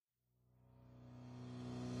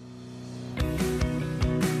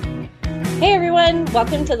Hey everyone,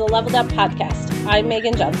 welcome to the Leveled Up Podcast. I'm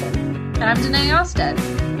Megan Johnson. And I'm Danae Osted.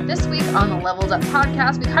 This week on the Leveled Up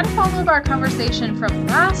Podcast, we kind of followed our conversation from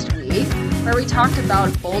last week where we talked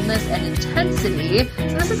about boldness and intensity.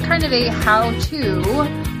 So this is kind of a how-to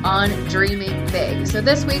on dreaming big. So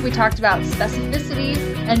this week we talked about specificity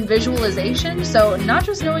and visualization. So not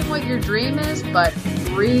just knowing what your dream is, but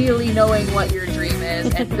really knowing what your dream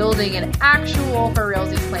is and building an actual for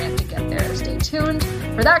realsy plan to get there. Stay tuned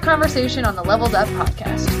for that conversation on the Leveled Up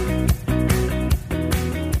Podcast.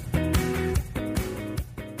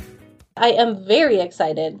 I am very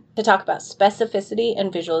excited to talk about specificity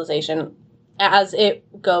and visualization as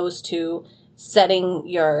it goes to setting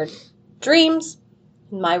your dreams.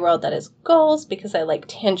 In my world, that is goals because I like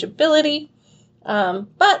tangibility.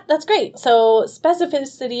 But that's great. So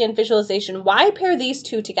specificity and visualization, why pair these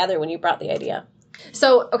two together when you brought the idea?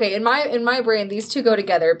 So, okay, in my brain, these two go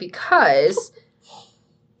together because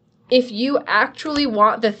if you actually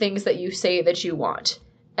want the things that you say that you want,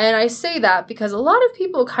 and I say that because a lot of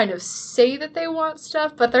people kind of say that they want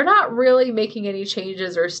stuff, but they're not really making any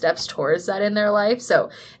changes or steps towards that in their life. So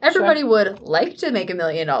everybody would like to make $1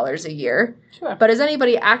 million a year, but is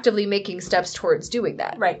anybody actively making steps towards doing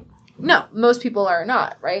that? Right. No, most people are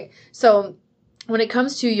not, right? So when it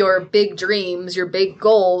comes to your big dreams, your big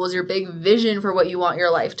goals, your big vision for what you want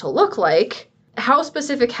your life to look like, how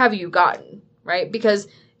specific have you gotten, right? Because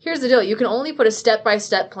here's the deal. You can only put a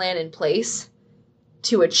step-by-step plan in place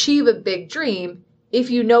to achieve a big dream if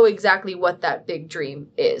you know exactly what that big dream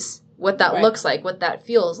is, what that looks like, what that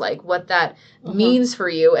feels like, what that means for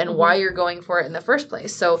you, and why you're going for it in the first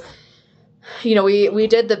place. So, you know, we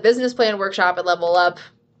did the business plan workshop at Level Up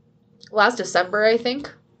last December, I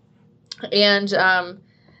think. And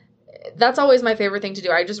that's always my favorite thing to do.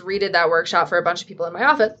 I just redid that workshop for a bunch of people in my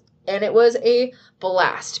office. And it was a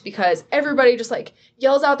blast because everybody just like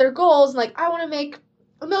yells out their goals and like, I want to make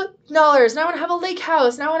 $1 million and I want to have a lake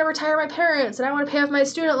house and I want to retire my parents and I want to pay off my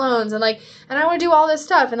student loans and I want to do all this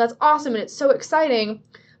stuff. And that's awesome. And it's so exciting.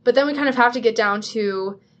 But then we kind of have to get down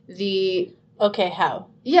to the, okay, how?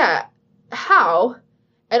 Yeah. How?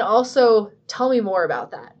 And also tell me more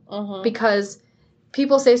about that. Because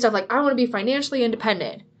people say stuff like, I want to be financially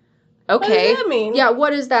independent. Okay. What does that mean? Yeah, what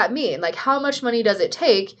does that mean? Like, how much money does it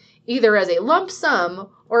take, either as a lump sum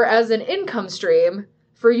or as an income stream,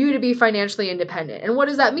 for you to be financially independent? And what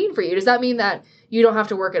does that mean for you? Does that mean that you don't have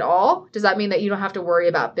to work at all? Does that mean that you don't have to worry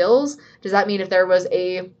about bills? Does that mean if there was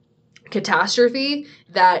a catastrophe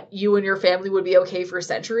that you and your family would be okay for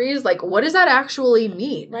centuries? Like, what does that actually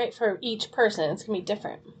mean? Right, for each person, it's going to be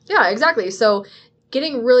different. Yeah, exactly. So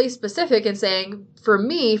getting really specific and saying, for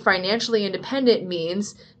me, financially independent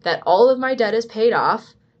means that all of my debt is paid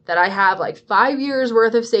off, that I have like 5 years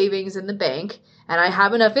worth of savings in the bank, and I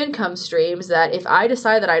have enough income streams that if I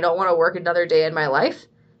decide that I don't want to work another day in my life,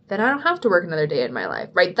 then I don't have to work another day in my life,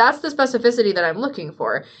 right? That's the specificity that I'm looking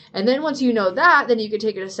for. And then once you know that, then you can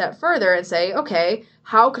take it a step further and say, okay,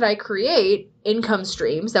 how could I create income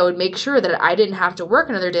streams that would make sure that I didn't have to work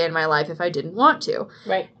another day in my life if I didn't want to?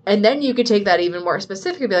 Right. And then you could take that even more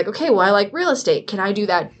specific and be like, okay, well, I like real estate. Can I do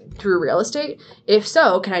that through real estate? If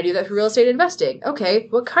so, can I do that through real estate investing? Okay,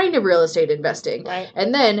 what kind of real estate investing? Right.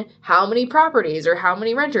 And then how many properties or how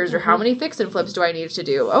many renters or how many fix and flips do I need to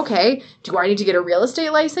do? Okay, do I need to get a real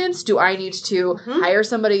estate license? Do I need to hire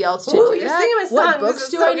somebody else to do that? What books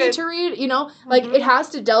do I need to read? You know, like it has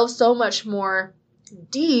to delve so much more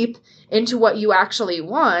deep into what you actually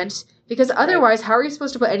want, because otherwise, how are you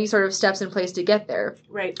supposed to put any sort of steps in place to get there?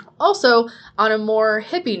 Right. Also, on a more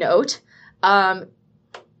hippie note,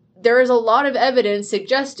 there is a lot of evidence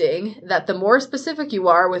suggesting that the more specific you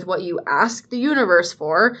are with what you ask the universe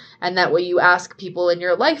for, and that what you ask people in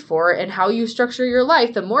your life for, and how you structure your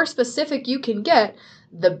life, the more specific you can get,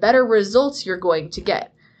 the better results you're going to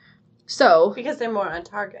get. So, because they're more on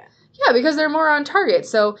target. Yeah, because they're more on target.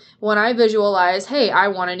 So when I visualize, hey, I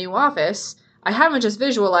want a new office, I haven't just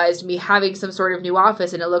visualized me having some sort of new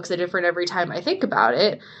office and it looks different every time I think about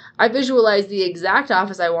it. I visualize the exact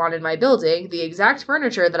office I want in my building, the exact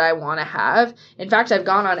furniture that I want to have. In fact, I've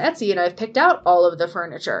gone on Etsy and I've picked out all of the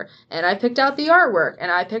furniture, and I picked out the artwork, and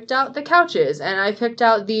I picked out the couches, and I picked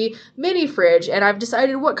out the mini fridge, and I've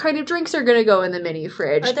decided what kind of drinks are going to go in the mini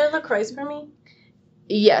fridge. Are there LaCroix for me?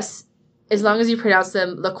 Yes. As long as you pronounce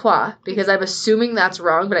them La Croix, because I'm assuming that's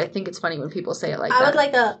wrong, but I think it's funny when people say it like that. I would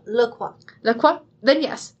like a La Croix. La Croix? Then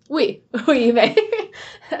yes. Oui, you may.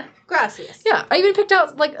 Gracias. Yeah, I even picked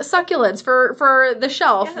out like succulents for the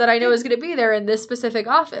shelf that I know is going to be there in this specific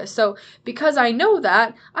office. So because I know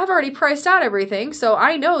that, I've already priced out everything. So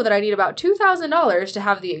I know that I need about $2,000 to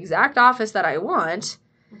have the exact office that I want.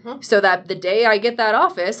 So that the day I get that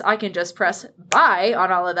office, I can just press buy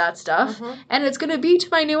on all of that stuff, and it's going to be to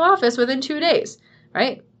my new office within 2 days,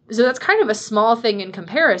 right? So that's kind of a small thing in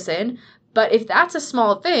comparison, but if that's a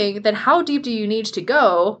small thing, then how deep do you need to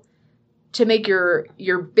go to make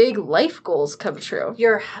your big life goals come true?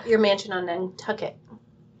 Your mansion on Nantucket.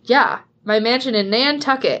 Yeah, my mansion in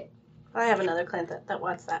Nantucket. I have another client that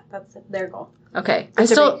wants that. That's their goal. Okay.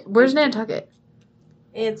 It's where's Nantucket?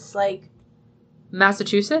 It's like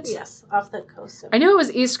Massachusetts? Yes, off the coast. I knew it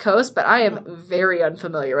was East Coast, but I am very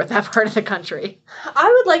unfamiliar with that part of the country. I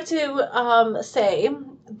would like to say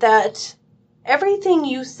that everything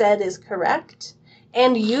you said is correct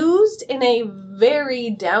and used in a very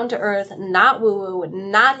down-to-earth, not woo-woo,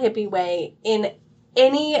 not hippie way in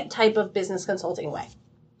any type of business consulting way.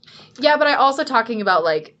 Yeah, but I also talking about,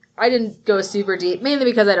 like, I didn't go super deep, mainly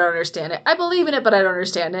because I don't understand it. I believe in it, but I don't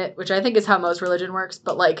understand it, which I think is how most religion works.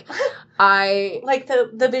 But, like, Like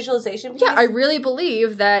the visualization piece? Yeah, I really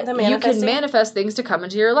believe that you can manifest things to come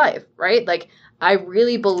into your life, right? Like, I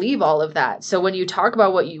really believe all of that. So when you talk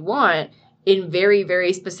about what you want in very,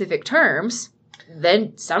 very specific terms,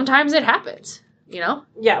 then sometimes it happens, you know?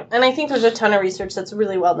 Yeah, and I think there's a ton of research that's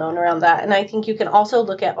really well known around that. And I think you can also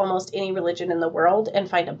look at almost any religion in the world and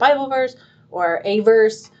find a Bible verse or a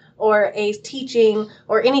verse or a teaching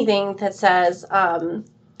or anything that says,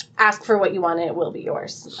 ask for what you want and it will be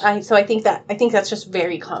yours. So I think that's just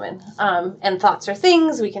very common. And thoughts are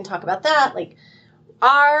things. We can talk about that. Like,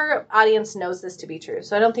 our audience knows this to be true.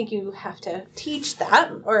 So I don't think you have to teach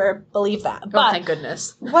that or believe that. But thank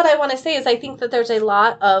goodness. What I want to say is I think that there's a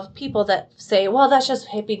lot of people that say, well, that's just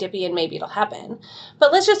hippy dippy and maybe it'll happen.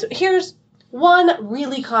 But here's one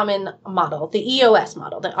really common model, the EOS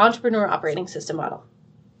model, the Entrepreneur Operating System model.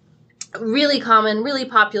 Really common, really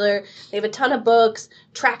popular. They have a ton of books.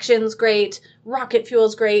 Traction's great. Rocket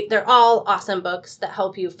Fuel's great. They're all awesome books that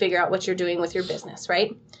help you figure out what you're doing with your business,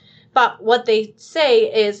 right? But what they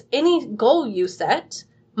say is any goal you set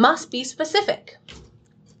must be specific.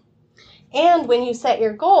 And when you set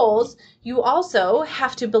your goals, you also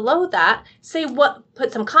have to, below that,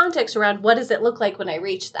 put some context around what does it look like when I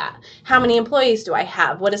reach that? How many employees do I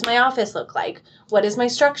have? What does my office look like? What does my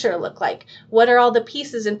structure look like? What are all the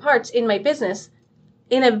pieces and parts in my business?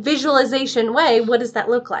 In a visualization way, what does that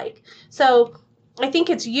look like? So I think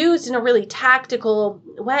it's used in a really tactical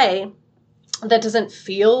way that doesn't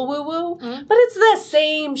feel woo-woo, but it's the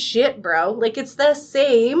same shit, bro. Like, it's the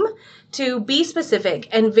same to be specific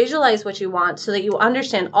and visualize what you want so that you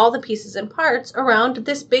understand all the pieces and parts around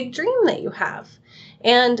this big dream that you have.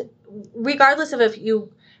 And regardless of if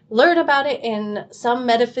you learn about it in some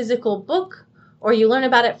metaphysical book or you learn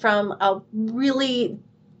about it from a really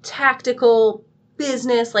tactical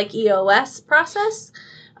business like EOS process,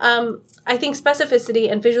 I think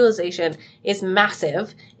specificity and visualization is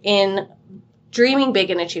massive in dreaming big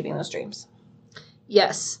and achieving those dreams.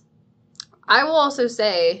 Yes. I will also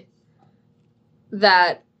say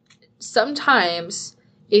that sometimes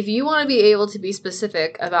if you want to be able to be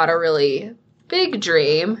specific about a really big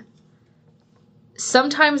dream,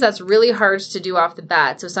 sometimes that's really hard to do off the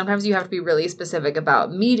bat. So sometimes you have to be really specific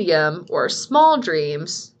about medium or small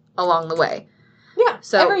dreams along the way. Yeah,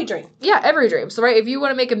 so every dream. Yeah, every dream. So, right, if you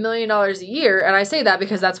want to make $1 million a year, and I say that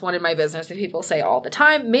because that's one in my business that people say all the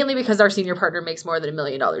time, mainly because our senior partner makes more than $1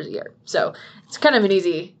 million a year. So it's kind of an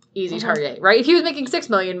easy target, right? If he was making $6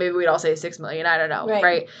 million, maybe we'd all say $6 million. I don't know,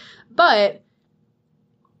 right? But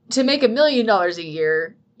to make $1 million a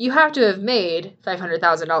year, you have to have made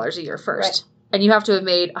 $500,000 a year first. Right. And you have to have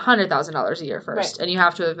made $100,000 a year first. Right. And you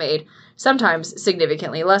have to have made sometimes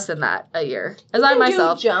significantly less than that a year. As I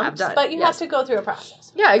myself have done. But you have to go through a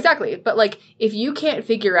process. Yeah, exactly. But like, if you can't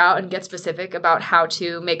figure out and get specific about how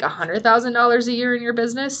to make $100,000 a year in your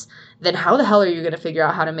business, then how the hell are you going to figure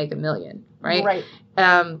out how to make $1 million? Right? Right.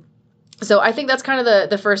 So I think that's kind of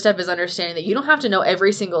the first step, is understanding that you don't have to know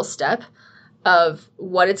every single step of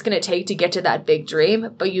what it's going to take to get to that big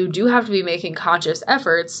dream, but you do have to be making conscious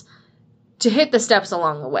efforts to hit the steps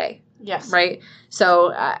along the way. Yes. Right?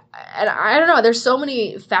 So, and I don't know, there's so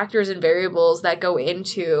many factors and variables that go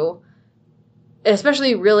into,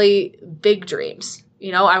 especially really big dreams.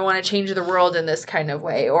 You know, I want to change the world in this kind of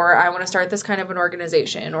way, or I want to start this kind of an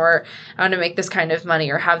organization, or I want to make this kind of money,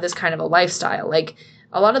 or have this kind of a lifestyle. Like,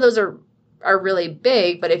 a lot of those are really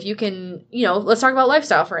big, but if you can, you know, let's talk about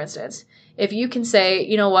lifestyle, for instance. If you can say,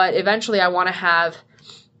 you know what, eventually I want to have,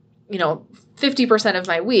 you know, 50% of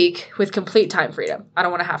my week with complete time freedom. I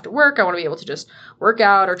don't want to have to work. I want to be able to just work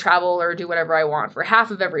out or travel or do whatever I want for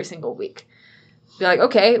half of every single week. Be like,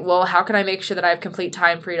 okay, well, how can I make sure that I have complete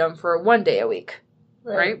time freedom for 1 day a week?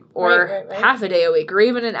 Right? Or half a day a week, or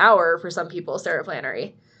even an hour for some people, Sarah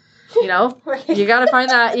Flannery. You know, you got to find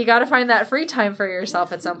that free time for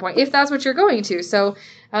yourself at some point, if that's what you're going to. So,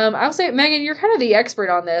 I'll say, Megan, you're kind of the expert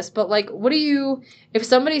on this, but like, if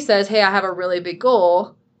somebody says, hey, I have a really big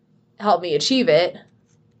goal, help me achieve it,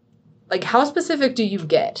 like, how specific do you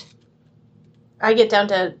get? I get down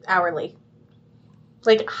to hourly.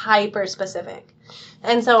 Like, hyper specific.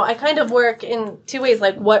 And so I kind of work in two ways.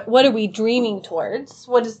 Like, what are we dreaming towards?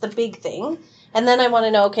 What is the big thing? And then I want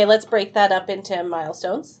to know, okay, let's break that up into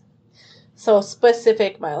milestones. So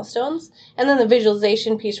specific milestones. And then the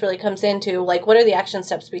visualization piece really comes into, like, what are the action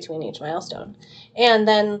steps between each milestone? And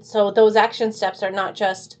then, so those action steps are not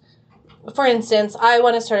just, for instance, I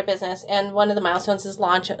want to start a business, and one of the milestones is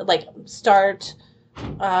start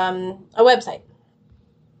a website.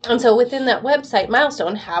 And so within that website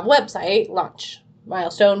milestone, have website launch,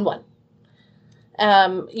 milestone 1.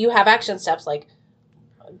 You have action steps like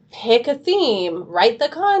pick a theme, write the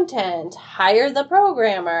content, hire the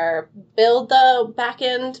programmer, build the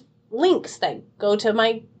back-end links that go to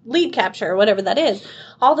my lead capture, whatever that is.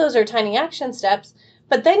 All those are tiny action steps.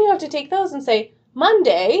 But then you have to take those and say,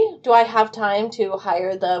 Monday, do I have time to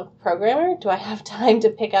hire the programmer? Do I have time to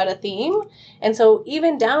pick out a theme? And so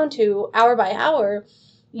even down to hour by hour,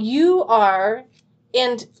 you are,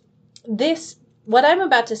 and this, what I'm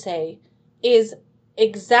about to say is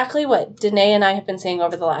exactly what Danae and I have been saying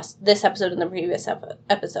over this episode and the previous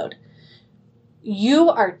episode. You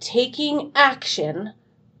are taking action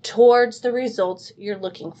towards the results you're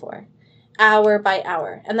looking for, hour by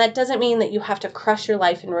hour. And that doesn't mean that you have to crush your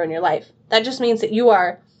life and ruin your life. That just means that you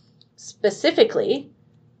are specifically,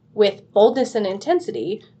 with boldness and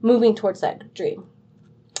intensity, moving towards that dream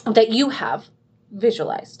that you have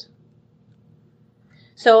visualized.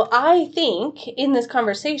 So I think in this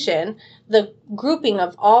conversation, the grouping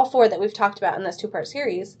of all 4 that we've talked about in this 2-part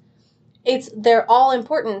series, they're all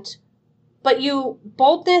important, but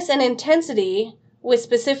boldness and intensity with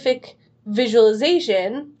specific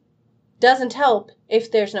visualization doesn't help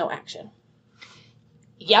if there's no action.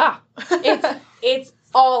 Yeah. it's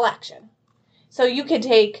all action. So you could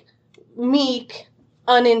take meek,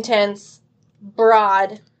 unintense,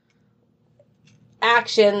 broad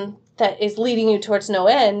action that is leading you towards no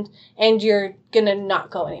end, and you're going to not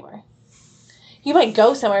go anywhere. You might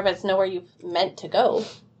go somewhere, but it's nowhere you've meant to go,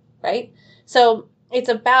 right? So it's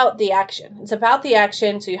about the action. It's about the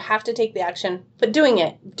action, so you have to take the action, but doing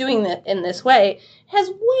it in this way has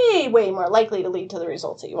way, way more likely to lead to the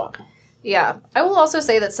results that you want. Yeah. I will also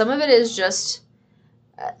say that some of it is just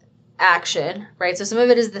action, right? So some of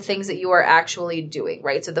it is the things that you are actually doing,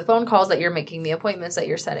 right? So the phone calls that you're making, the appointments that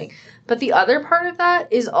you're setting. But the other part of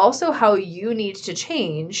that is also how you need to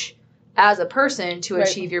change as a person to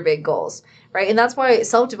achieve your big goals, right? And that's why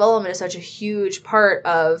self-development is such a huge part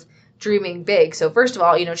of dreaming big. So first of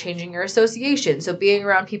all, changing your association. So being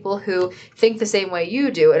around people who think the same way you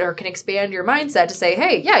do or can expand your mindset to say,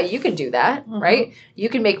 hey, yeah, you can do that, right? You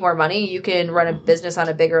can make more money. You can run a business on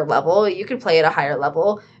a bigger level. You can play at a higher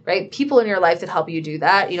level, right? People in your life that help you do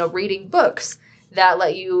that, reading books that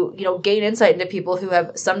let you, gain insight into people who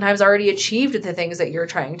have sometimes already achieved the things that you're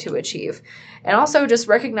trying to achieve. And also just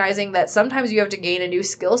recognizing that sometimes you have to gain a new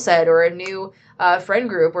skill set or a new friend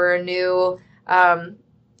group or a new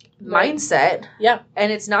mindset. Yeah.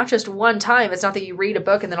 And it's not just one time. It's not that you read a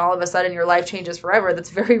book and then all of a sudden your life changes forever.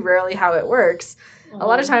 That's very rarely how it works. A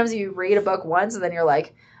lot of times you read a book once and then you're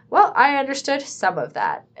like, well, I understood some of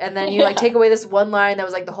that. And then you take away this one line that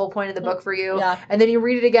was like the whole point of the book for you. Yeah. And then you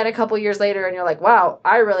read it again a couple years later and you're like, wow,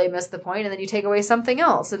 I really missed the point. And then you take away something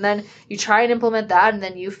else. And then you try and implement that and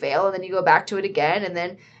then you fail and then you go back to it again. And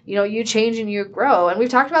then, you change and you grow. And we've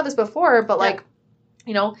talked about this before, but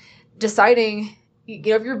deciding,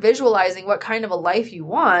 if you're visualizing what kind of a life you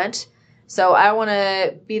want. So I want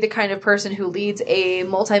to be the kind of person who leads a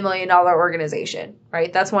multi-million-dollar organization,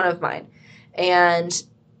 right? That's one of mine. And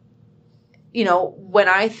when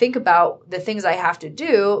I think about the things I have to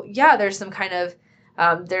do, yeah, there's some kind of,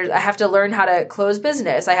 I have to learn how to close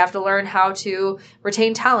business. I have to learn how to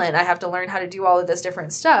retain talent. I have to learn how to do all of this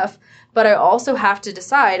different stuff. But I also have to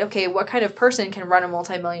decide, okay, what kind of person can run a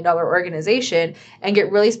multi-million-dollar organization and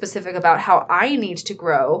get really specific about how I need to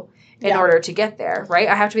grow in order to get there, right?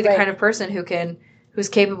 I have to be the kind of person who's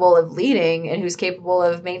capable of leading and who's capable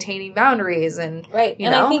of maintaining boundaries and,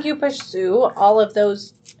 And I think you pursue all of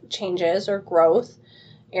those changes or growth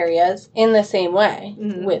areas in the same way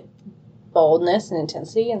with boldness and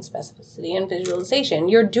intensity and specificity and visualization.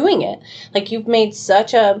 You're doing it. Like, you've made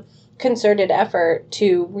such a concerted effort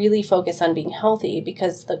to really focus on being healthy,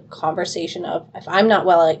 because the conversation of, if I'm not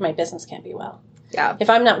well, like, my business can't be well. Yeah. If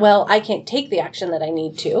I'm not well, I can't take the action that I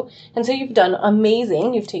need to. And so you've done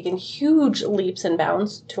amazing. You've taken huge leaps and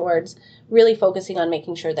bounds towards really focusing on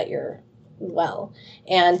making sure that you're well.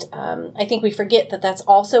 And I think we forget that that's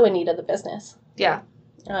also a need of the business. Yeah.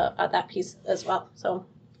 That piece as well. So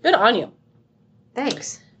good on you.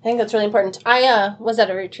 Thanks. I think that's really important. I was at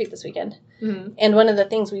a retreat this weekend. Mm-hmm. And one of the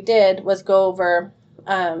things we did was go over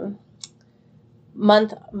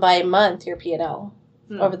month by month your P&L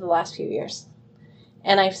over the last few years.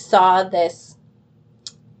 And I saw this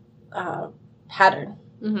pattern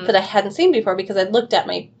that I hadn't seen before because I'd looked at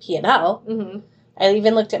my P&L. Mm-hmm. I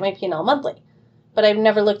even looked at my P&L monthly. But I've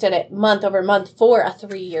never looked at it month over month for a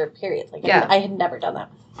 3-year period. Like I had never done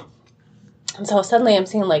that. And so suddenly I'm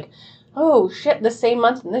seeing like, oh shit, the same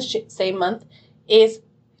month and this same month is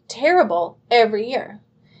terrible every year.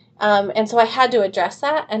 And so I had to address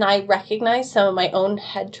that, and I recognized some of my own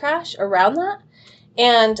head trash around that.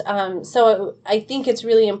 And so I think it's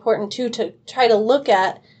really important, too, to try to look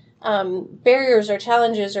at barriers or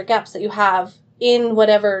challenges or gaps that you have in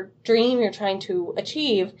whatever dream you're trying to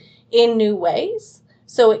achieve in new ways,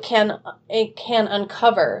 so it can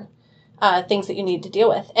uncover things that you need to deal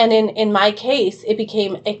with. And in my case, it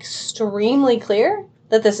became extremely clear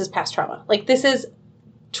that this is past trauma. Like, this is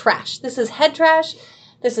trash. This is head trash.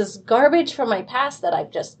 This is garbage from my past that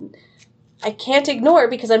I can't ignore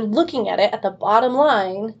because I'm looking at it at the bottom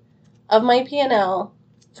line of my P&L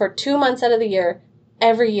for 2 months out of the year,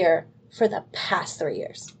 every year for the past 3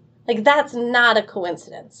 years. Like, that's not a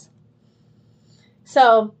coincidence.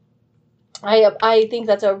 So I think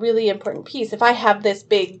that's a really important piece. If I have this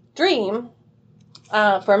big dream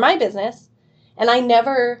for my business, and I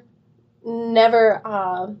never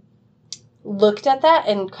looked at that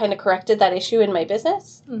and kind of corrected that issue in my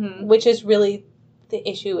business, which is really the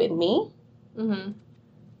issue in me,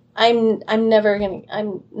 I'm never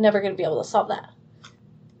gonna be able to solve that.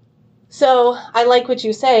 So I like what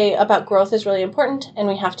you say about growth is really important, and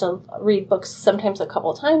we have to read books sometimes a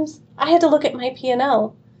couple times. I had to look at my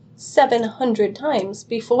P&L 700 times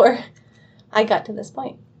before I got to this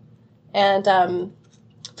point. And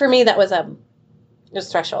for me, that was it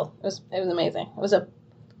was threshold. It was amazing. It was a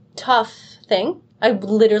tough thing. I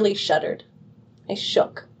literally shuddered. I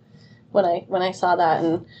shook when I saw that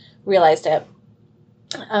and realized it.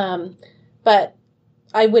 But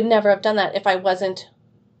I would never have done that if I wasn't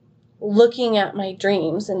looking at my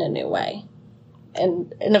dreams in a new way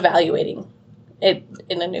and evaluating it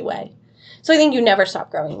in a new way. So I think you never stop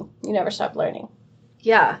growing. You never stop learning.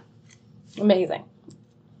 Yeah. Amazing.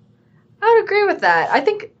 I would agree with that. I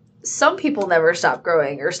think some people never stop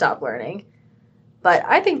growing or stop learning. But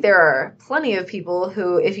I think there are plenty of people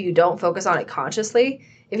who, if you don't focus on it consciously,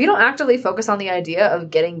 if you don't actively focus on the idea of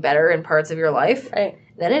getting better in parts of your life, right,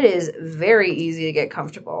 then it is very easy to get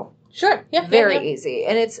comfortable. Sure. Yeah. Very easy.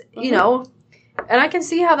 And it's, you know, and I can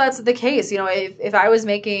see how that's the case. You know, if I was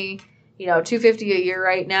making, $250 a year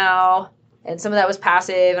right now, and some of that was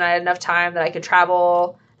passive, and I had enough time that I could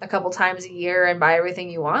travel a couple times a year and buy everything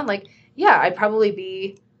you want, like, yeah, I'd probably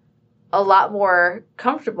be a lot more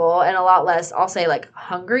comfortable and a lot less, I'll say, like,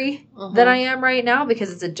 hungry than I am right now,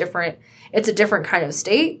 because it's a different kind of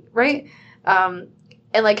state, right? And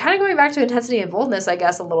like, kind of going back to intensity and boldness, I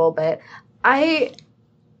guess, a little bit, I've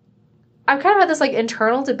kind of had this, like,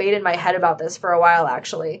 internal debate in my head about this for a while,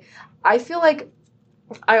 actually. I feel like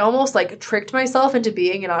I almost, like, tricked myself into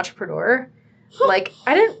being an entrepreneur. Like,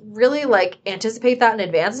 I didn't really, like, anticipate that in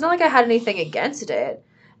advance. It's not like I had anything against it.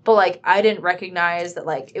 But, like, I didn't recognize that,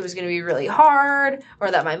 like, it was going to be really hard,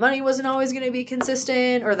 or that my money wasn't always going to be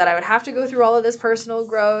consistent, or that I would have to go through all of this personal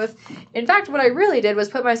growth. In fact, what I really did was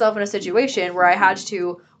put myself in a situation where I had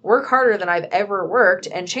to work harder than I've ever worked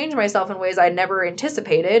and change myself in ways I'd never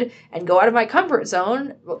anticipated and go out of my comfort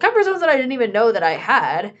zones that I didn't even know that I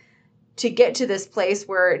had, to get to this place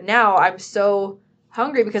where now I'm so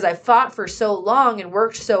hungry because I've fought for so long and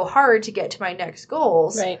worked so hard to get to my next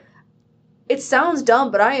goals. Right. It sounds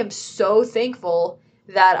dumb, but I am so thankful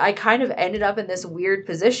that I kind of ended up in this weird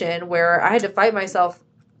position where I had to fight myself,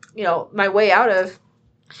 my way out of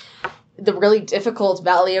the really difficult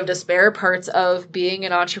valley of despair parts of being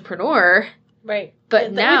an entrepreneur. Right.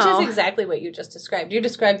 But now... Which is exactly what you just described. You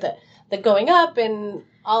described the going up and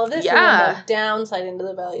all of this, and then the downside into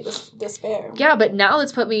the valley of despair. Yeah, but now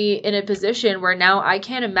it's put me in a position where now I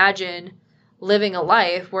can't imagine living a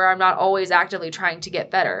life where I'm not always actively trying to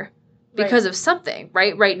get better. Because of something,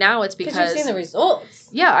 right? Right now it's because... you've seen the results.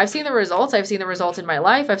 Yeah, I've seen the results. I've seen the results in my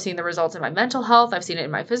life. I've seen the results in my mental health. I've seen it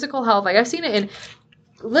in my physical health. Like, I've seen it in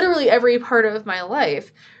literally every part of my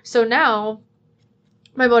life. So now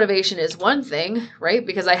my motivation is one thing, right?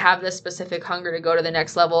 Because I have this specific hunger to go to the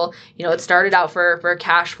next level. You know, it started out for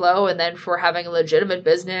cash flow and then for having a legitimate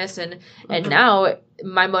business. And now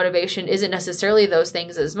my motivation isn't necessarily those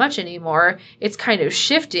things as much anymore. It's kind of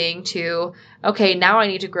shifting to, okay, now I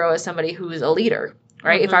need to grow as somebody who's a leader,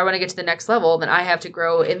 right? If I want to get to the next level, then I have to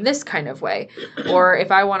grow in this kind of way. Or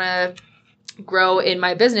if I want to grow in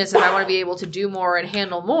my business, if I want to be able to do more and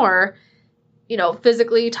handle more, you know,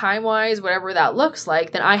 physically, time-wise, whatever that looks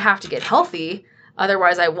like, then I have to get healthy.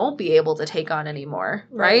 Otherwise, I won't be able to take on anymore,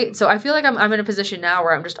 right? So I feel like I'm in a position now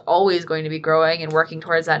where I'm just always going to be growing and working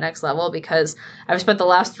towards that next level because I've spent the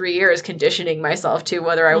last 3 years conditioning myself to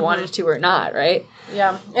whether I wanted to or not, right?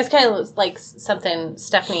 Yeah. It's kind of like something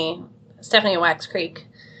Stephanie at Wax Creek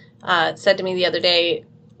said to me the other day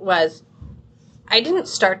was, I didn't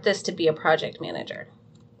start this to be a project manager,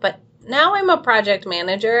 but now I'm a project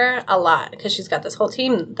manager a lot because she's got this whole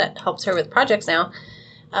team that helps her with projects now.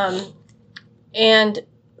 And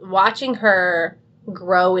watching her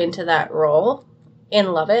grow into that role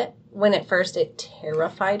and love it, when at first it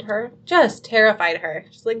terrified her, just terrified her.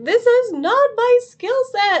 She's like, this is not my skill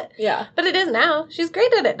set. Yeah. But it is now. She's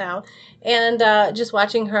great at it now. And just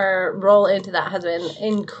watching her roll into that has been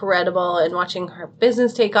incredible, and watching her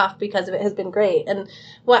business take off because of it has been great. And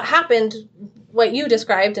what happened, what you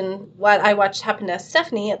described and what I watched happen to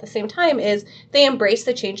Stephanie at the same time, is they embrace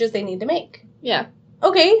the changes they need to make. Yeah.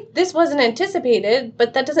 Okay, this wasn't anticipated,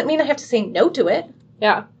 but that doesn't mean I have to say no to it.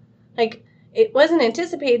 Yeah. Like, it wasn't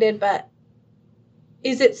anticipated, but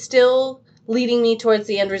is it still leading me towards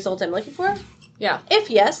the end result I'm looking for? Yeah. If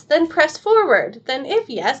yes, then press forward. Then if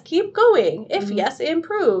yes, keep going. If yes,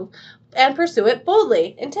 improve. And pursue it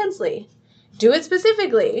boldly, intensely. Do it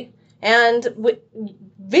specifically. And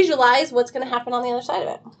visualize what's going to happen on the other side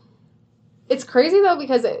of it. It's crazy, though,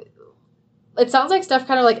 because it sounds like Steph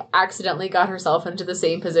kind of, like, accidentally got herself into the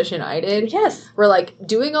same position I did. Yes. Where, like,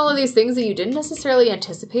 doing all of these things that you didn't necessarily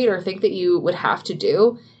anticipate or think that you would have to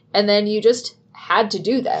do, and then you just had to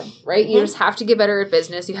do them, right? You just have to get better at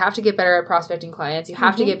business. You have to get better at prospecting clients. You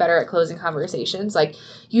have to get better at closing conversations. Like,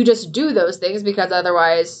 you just do those things because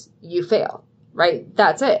otherwise you fail, right?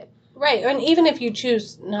 That's it. Right. And even if you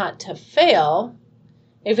choose not to fail,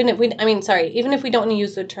 even if we don't want to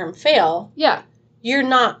use the term fail. Yeah. You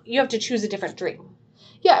have to choose a different dream.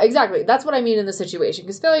 Yeah, exactly. That's what I mean in the situation.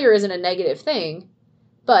 Because failure isn't a negative thing.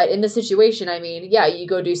 But in the situation, I mean, yeah, you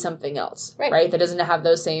go do something else, right? That doesn't have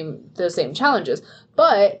those same challenges.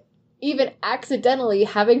 But even accidentally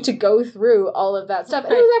having to go through all of that stuff,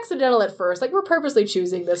 and it was accidental at first. Like, we're purposely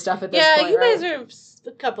choosing this stuff at this point, you guys are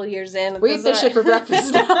a couple years in. We eat this shit for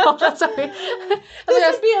breakfast now. Sorry.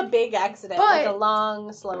 This would be a big accident, like a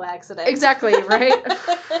long, slow accident. Exactly, right?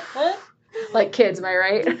 Like kids, am I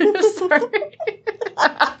right? Sorry.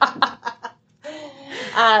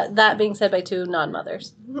 That being said by two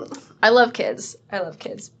non-mothers. I love kids.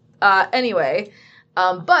 Anyway,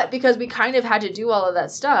 but because we kind of had to do all of that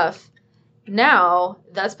stuff, now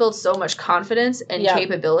that's built so much confidence and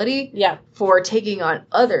capability for taking on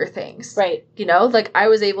other things. Right. You know, like I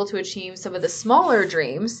was able to achieve some of the smaller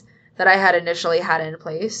dreams that I had initially had in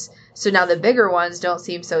place. So now the bigger ones don't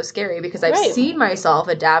seem so scary because I've seen myself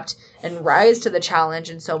adapt and rise to the challenge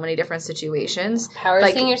in so many different situations. Power of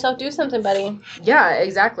seeing yourself do something, buddy. Yeah,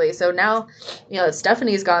 exactly. So now, you know,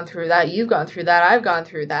 Stephanie's gone through that. You've gone through that. I've gone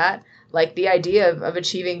through that. Like the idea of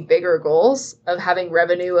achieving bigger goals, of having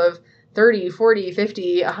revenue of 30, 40,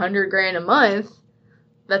 50, 100 grand a month.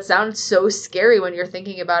 That sounds so scary when you're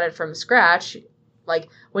thinking about it from scratch. Like,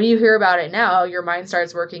 when you hear about it now, your mind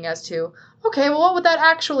starts working as to, okay, well, what would that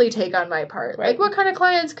actually take on my part? Right. Like, what kind of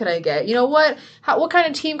clients could I get? You know, what kind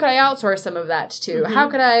of team could I outsource some of that to? How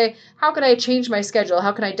could I change my schedule?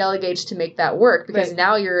 How can I delegate to make that work? Because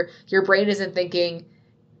now your brain isn't thinking,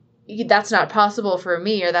 that's not possible for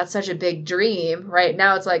me, or that's such a big dream, right?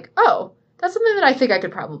 Now it's like, oh, that's something that I think I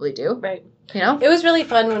could probably do. Right. You know? It was really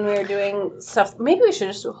fun when we were doing stuff. Maybe we should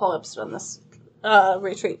just do a whole episode on this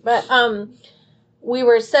retreat. But, we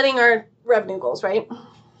were setting our revenue goals, right?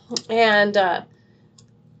 And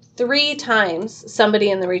 3 times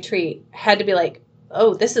somebody in the retreat had to be like,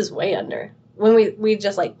 oh, this is way under. When we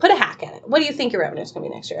just like put a hack at it. What do you think your revenue is going to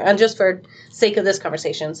be next year? And just for sake of this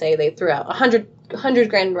conversation, say they threw out 100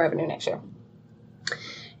 grand in revenue next year.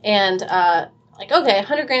 And like, okay,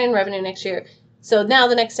 100 grand in revenue next year. So now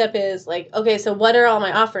the next step is like, okay, so what are all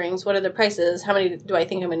my offerings? What are the prices? How many do I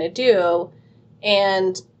think I'm going to do?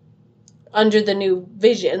 And under the new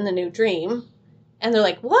vision, the new dream, and they're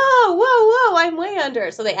like, whoa, I'm way under.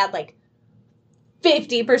 So they add like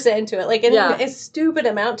 50% into it, like a stupid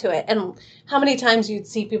amount to it. And how many times you'd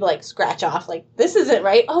see people like scratch off, like, this isn't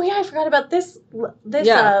right. Oh yeah, I forgot about this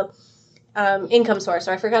income source,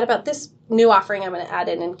 or I forgot about this new offering I'm going to add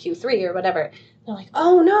in Q3 or whatever. They're like,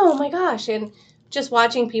 oh no, my gosh. And just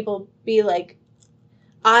watching people be like,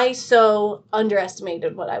 I so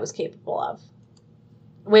underestimated what I was capable of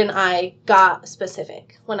when I got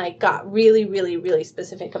specific, when I got really, really, really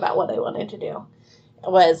specific about what I wanted to do.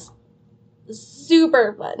 It was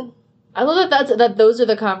super fun. I love that those are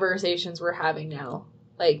the conversations we're having now.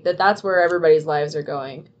 Like, that's where everybody's lives are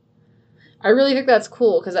going. I really think that's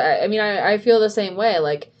cool, because I feel the same way.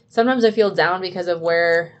 Like, sometimes I feel down because of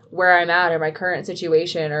where I'm at, or my current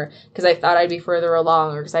situation, or because I thought I'd be further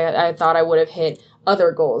along, or because I thought I would have hit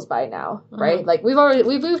other goals by now, right? Mm-hmm. Like,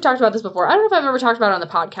 we've talked about this before. I don't know if I've ever talked about it on the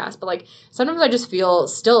podcast, but like, sometimes I just feel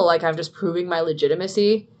still like I'm just proving my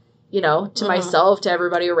legitimacy, to myself, to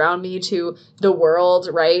everybody around me, to the world,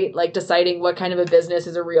 right? Like, deciding what kind of a business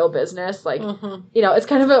is a real business. Like, it's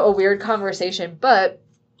kind of a weird conversation, but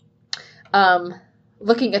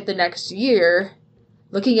looking at the next year,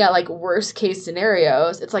 looking at like worst case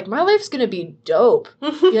scenarios, it's like my life's gonna be dope,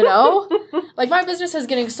 like my business is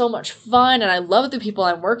getting so much fun, and I love the people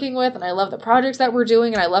I'm working with, and I love the projects that we're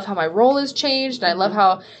doing, and I love how my role has changed, and I love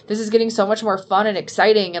how this is getting so much more fun and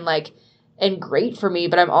exciting and great for me.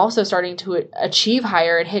 But I'm also starting to achieve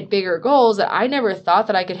higher and hit bigger goals that I never thought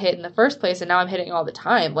that I could hit in the first place, and now I'm hitting all the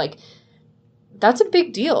time. Like, that's a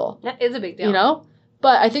big deal. That is a big deal.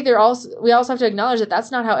 But I think we also have to acknowledge that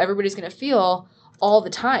that's not how everybody's going to feel all the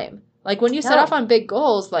time. Like, when you set off on big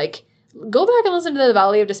goals, like, go back and listen to the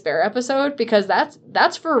Valley of Despair episode, because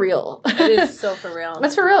that's for real. It is so for real.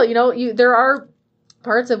 That's for real. There are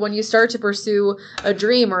parts of when you start to pursue a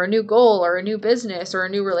dream or a new goal or a new business or a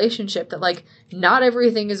new relationship that, like, not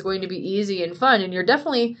everything is going to be easy and fun. And you're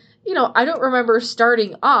definitely, I don't remember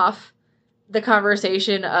starting off the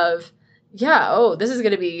conversation of, this is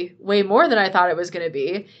going to be way more than I thought it was going to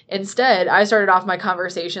be. Instead, I started off my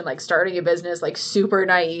conversation, like, starting a business, like, super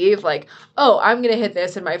naive, like, I'm going to hit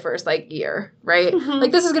this in my first, like, year, right? Mm-hmm.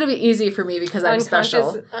 Like, this is going to be easy for me because I'm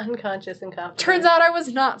special. Unconscious incompetence. Turns out I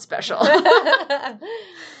was not special. that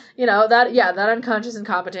unconscious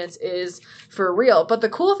incompetence is for real. But the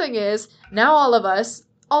cool thing is, now all of us,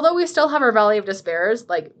 although we still have our Valley of Despairs,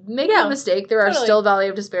 like, make no mistake, there are still Valley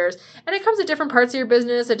of Despairs. And it comes at different parts of your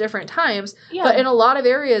business at different times. Yeah. But in a lot of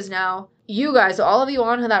areas now, you guys, all of you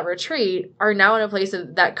on that retreat, are now in a place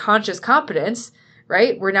of that conscious competence,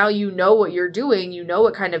 right? Where now you know what you're doing, you know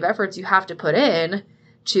what kind of efforts you have to put in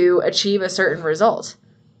to achieve a certain result.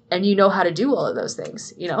 And you know how to do all of those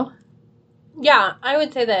things, Yeah, I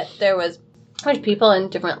would say that there's people in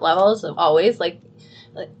different levels of always, like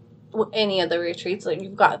any of the retreats, like,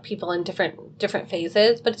 you've got people in different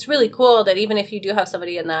phases, but it's really cool that even if you do have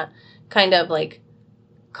somebody in that kind of like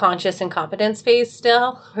conscious incompetence phase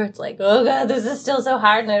still, where it's like, oh god, this is still so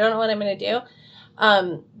hard and I don't know what I'm going to do,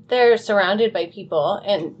 they're surrounded by people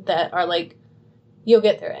and that are like, you'll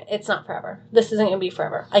get through it. It's not forever. This isn't going to be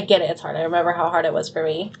forever. I get it. It's hard. I remember how hard it was for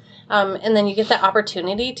me. And then you get that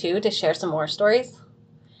opportunity too to share some more stories.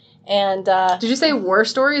 And did you say war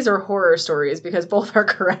stories or horror stories? Because both are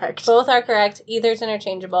correct. Both are correct. Either's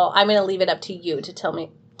interchangeable. I'm going to leave it up to you to tell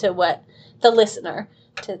me, to what the listener,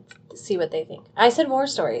 to see what they think. I said war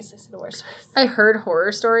stories. I heard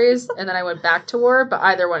horror stories, and then I went back to war, but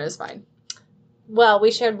either one is fine. Well,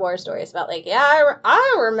 we shared war stories about, like,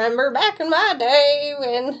 I remember back in my day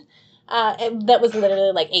when... that was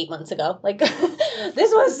literally like 8 months ago. Like,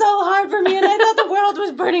 this was so hard for me, and I thought the world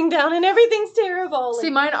was burning down, and everything's terrible. Like, see,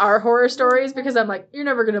 mine are horror stories because I'm like, you're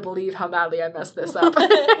never going to believe how badly I messed this up.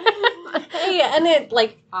 Hey, and it,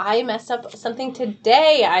 like, I messed up something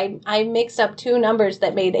today. I mixed up two numbers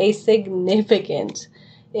that made a significant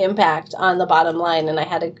impact on the bottom line, and I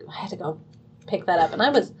had to go pick that up, and I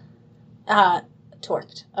was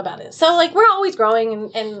torqued about it. So, like, we're always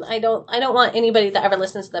growing, and I don't want anybody that ever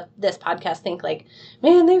listens to this podcast think like,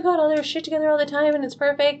 man, they've got all their shit together all the time and it's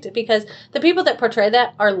perfect, because the people that portray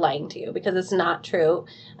that are lying to you, because it's not true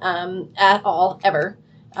at all, ever.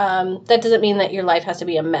 That doesn't mean that your life has to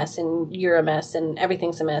be a mess and you're a mess and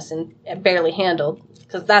everything's a mess and barely handled,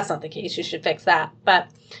 because that's not the case. You should fix that. But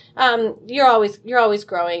you're always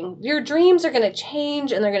growing. Your dreams are going to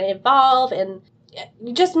change and they're going to evolve, and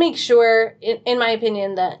just make sure, in my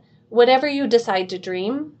opinion, that whatever you decide to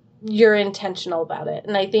dream, you're intentional about it.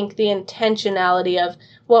 And I think the intentionality of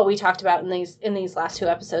what we talked about in these last two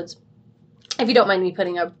episodes, if you don't mind me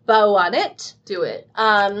putting a bow on it, do it.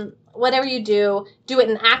 Whatever you do it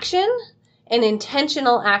in action, an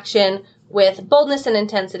intentional action with boldness and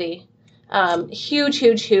intensity. Huge,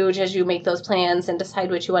 huge, huge as you make those plans and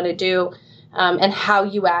decide what you want to do, and how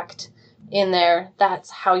you act in there. That's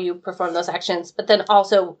how you perform those actions. But then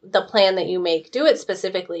also the plan that you make, do it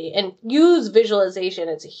specifically and use visualization.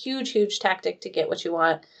 It's a huge, huge tactic to get what you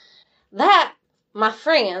want. That, my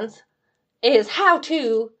friends, is how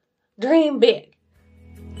to dream big.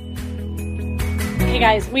 Hey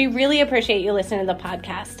guys, we really appreciate you listening to the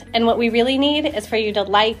podcast. And what we really need is for you to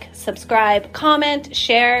like, subscribe, comment,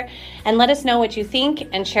 share, and let us know what you think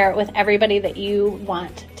and share it with everybody that you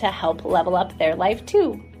want to help level up their life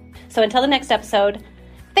too. So until the next episode,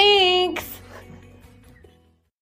 thanks!